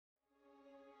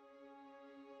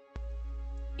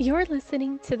You're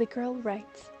listening to The Girl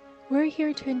Writes. We're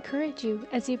here to encourage you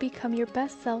as you become your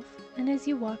best self and as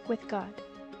you walk with God.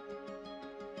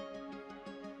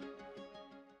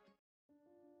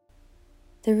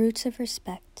 The Roots of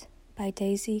Respect by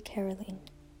Daisy Caroline.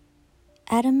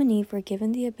 Adam and Eve were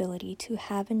given the ability to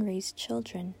have and raise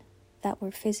children that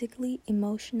were physically,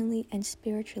 emotionally, and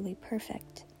spiritually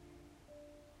perfect.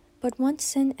 But once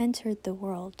sin entered the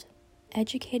world,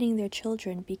 educating their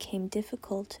children became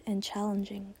difficult and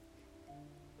challenging.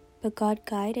 But God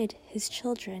guided His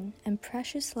children, and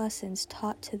precious lessons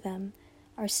taught to them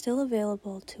are still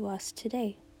available to us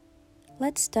today.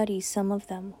 Let's study some of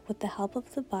them with the help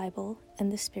of the Bible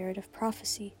and the spirit of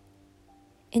prophecy.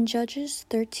 In Judges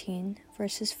 13,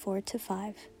 verses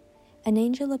 4-5, an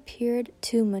angel appeared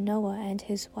to Manoah and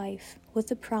his wife with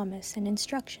a promise and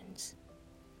instructions.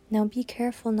 Now be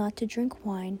careful not to drink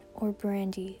wine or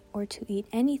brandy or to eat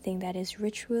anything that is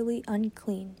ritually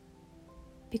unclean,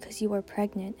 because you are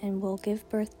pregnant and will give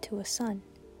birth to a son.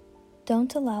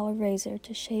 Don't allow a razor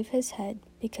to shave his head,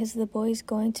 because the boy is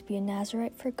going to be a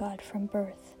Nazirite for God from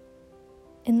birth.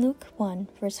 In Luke 1,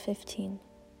 verse 15,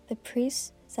 the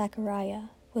priest Zechariah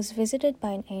was visited by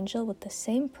an angel with the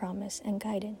same promise and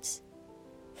guidance.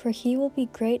 For he will be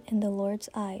great in the Lord's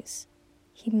eyes.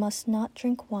 He must not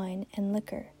drink wine and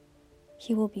liquor.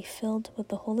 He will be filled with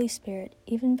the Holy Spirit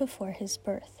even before his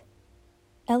birth.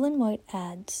 Ellen White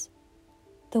adds,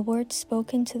 the words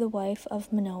spoken to the wife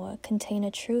of Manoah contain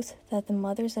a truth that the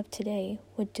mothers of today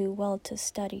would do well to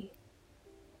study.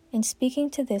 In speaking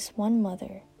to this one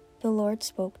mother, the Lord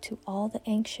spoke to all the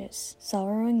anxious,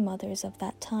 sorrowing mothers of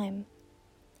that time,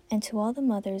 and to all the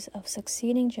mothers of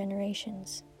succeeding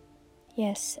generations.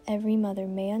 Yes, every mother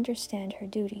may understand her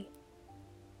duty.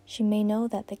 She may know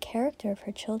that the character of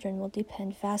her children will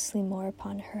depend vastly more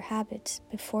upon her habits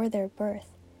before their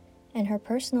birth and her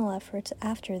personal efforts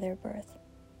after their birth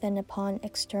than upon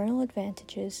external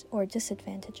advantages or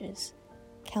disadvantages.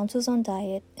 Counsels on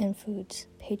Diet and Foods,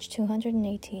 page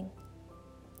 218.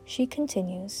 She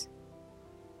continues,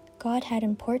 God had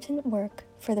important work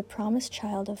for the promised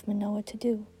child of Manoah to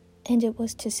do, and it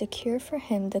was to secure for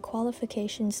him the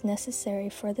qualifications necessary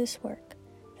for this work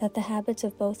that the habits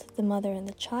of both the mother and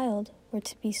the child were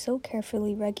to be so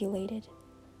carefully regulated.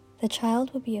 The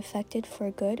child would be affected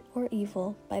for good or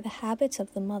evil by the habits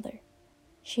of the mother.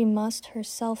 She must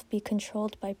herself be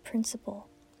controlled by principle,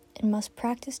 and must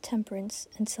practice temperance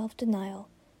and self-denial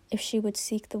if she would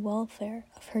seek the welfare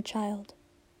of her child.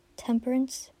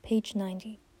 Temperance, page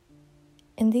 90.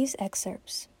 In these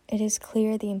excerpts, it is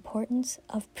clear the importance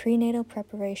of prenatal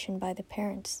preparation by the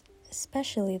parents,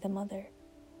 especially the mother,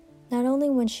 not only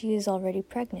when she is already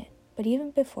pregnant, but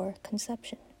even before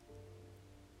conception.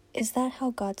 Is that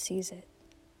how God sees it?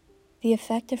 The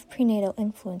effect of prenatal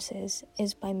influences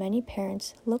is by many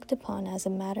parents looked upon as a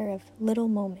matter of little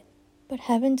moment, but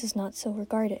heaven does not so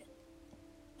regard it.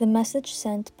 The message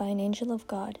sent by an angel of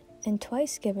God, and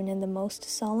twice given in the most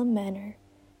solemn manner,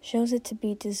 shows it to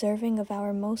be deserving of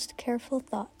our most careful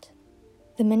thought.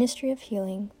 The Ministry of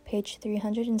Healing, page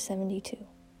 372.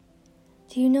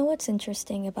 Do you know what's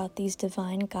interesting about these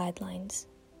divine guidelines?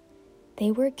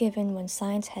 They were given when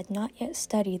science had not yet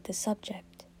studied the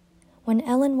subject. When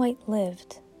Ellen White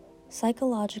lived,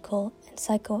 psychological and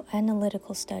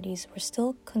psychoanalytical studies were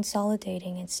still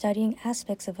consolidating and studying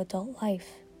aspects of adult life.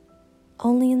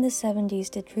 Only in the 70s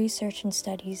did research and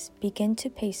studies begin to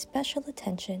pay special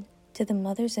attention to the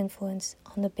mother's influence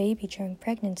on the baby during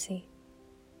pregnancy.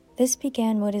 This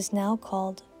began what is now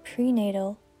called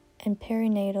prenatal and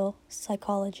perinatal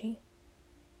psychology.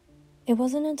 It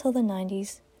wasn't until the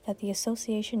 90s that the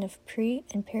Association of Pre-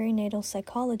 and Perinatal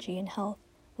Psychology and Health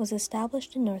was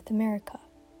established in North America.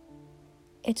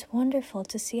 It's wonderful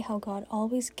to see how God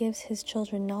always gives His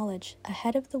children knowledge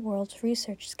ahead of the world's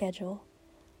research schedule.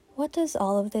 What does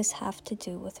all of this have to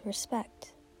do with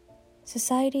respect?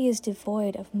 Society is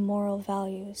devoid of moral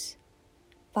values.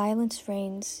 Violence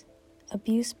reigns,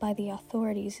 abuse by the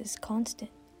authorities is constant,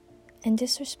 and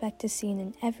disrespect is seen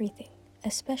in everything,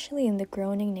 especially in the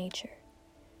groaning nature.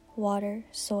 Water,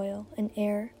 soil, and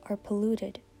air are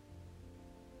polluted.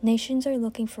 Nations are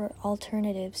looking for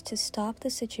alternatives to stop the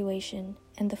situation,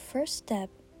 and the first step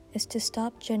is to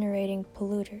stop generating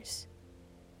polluters.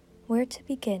 Where to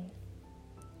begin?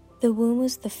 The womb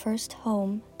is the first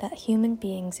home that human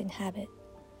beings inhabit.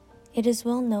 It is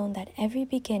well known that every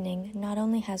beginning not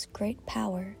only has great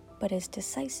power, but is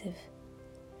decisive.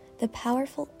 The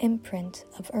powerful imprint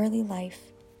of early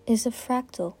life is a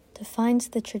fractal that defines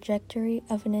the trajectory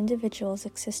of an individual's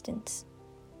existence.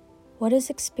 What is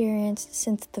experienced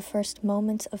since the first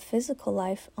moments of physical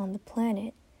life on the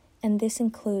planet, and this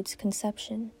includes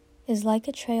conception, is like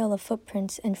a trail of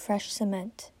footprints in fresh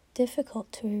cement,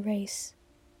 difficult to erase.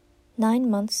 9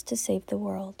 months to save the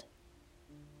world.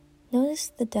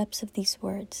 Notice the depths of these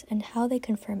words and how they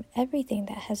confirm everything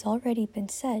that has already been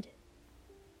said.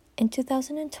 In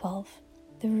 2012,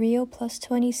 the Rio Plus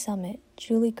 20 Summit,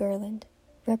 Julie Gerland,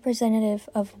 representative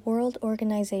of World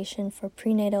Organization for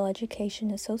Prenatal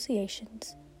Education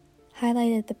Associations,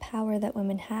 highlighted the power that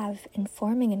women have in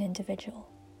forming an individual,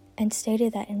 and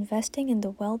stated that investing in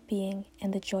the well-being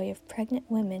and the joy of pregnant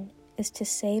women is to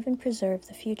save and preserve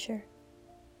the future.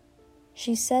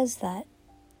 She says that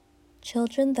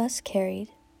children thus carried,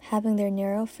 having their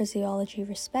neurophysiology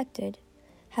respected,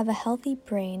 have a healthy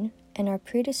brain and are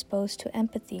predisposed to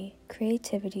empathy,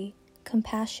 creativity,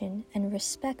 compassion, and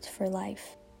respect for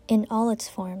life in all its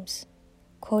forms,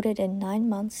 quoted in 9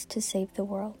 months to save the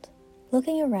world.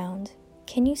 Looking around,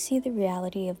 can you see the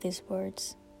reality of these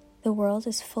words? The world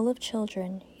is full of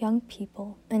children, young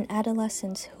people, and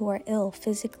adolescents who are ill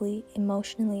physically,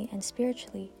 emotionally, and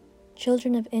spiritually,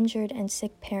 children of injured and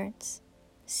sick parents.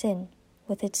 Sin,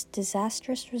 with its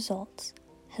disastrous results,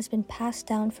 has been passed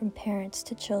down from parents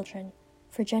to children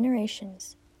for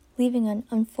generations, leaving an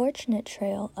unfortunate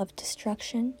trail of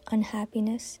destruction,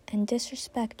 unhappiness, and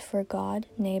disrespect for God,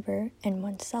 neighbor, and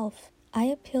oneself. I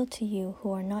appeal to you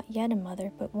who are not yet a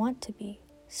mother but want to be.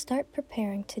 Start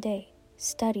preparing today.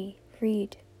 Study,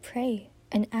 read, pray,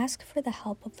 and ask for the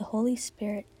help of the Holy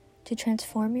Spirit to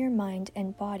transform your mind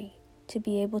and body, to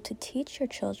be able to teach your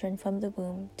children from the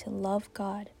womb to love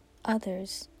God,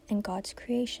 others, and God's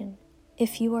creation.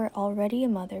 If you are already a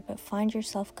mother but find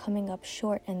yourself coming up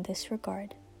short in this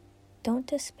regard, don't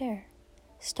despair.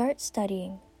 Start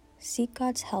studying, seek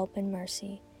God's help and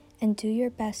mercy, and do your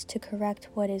best to correct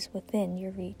what is within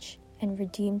your reach and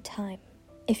redeem time.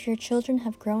 If your children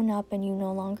have grown up and you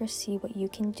no longer see what you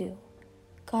can do,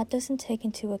 God doesn't take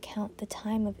into account the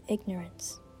time of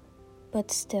ignorance. But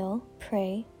still,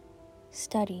 pray,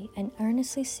 study, and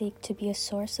earnestly seek to be a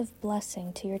source of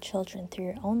blessing to your children through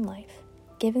your own life,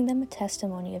 giving them a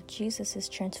testimony of Jesus'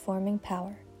 transforming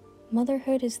power.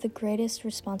 Motherhood is the greatest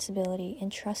responsibility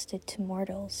entrusted to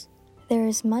mortals. There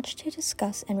is much to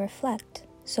discuss and reflect,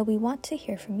 so we want to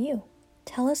hear from you.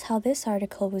 Tell us how this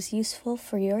article was useful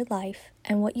for your life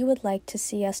and what you would like to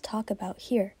see us talk about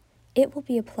here. It will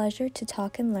be a pleasure to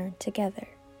talk and learn together.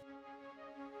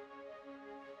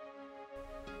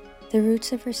 The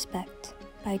Roots of Respect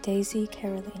by Daisy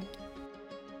Caroline.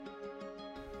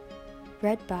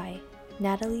 Read by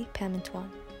Natalie Pamantuan.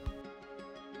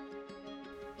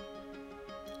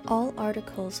 All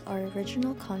articles are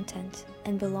original content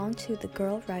and belong to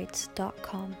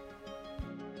thegirlrights.com.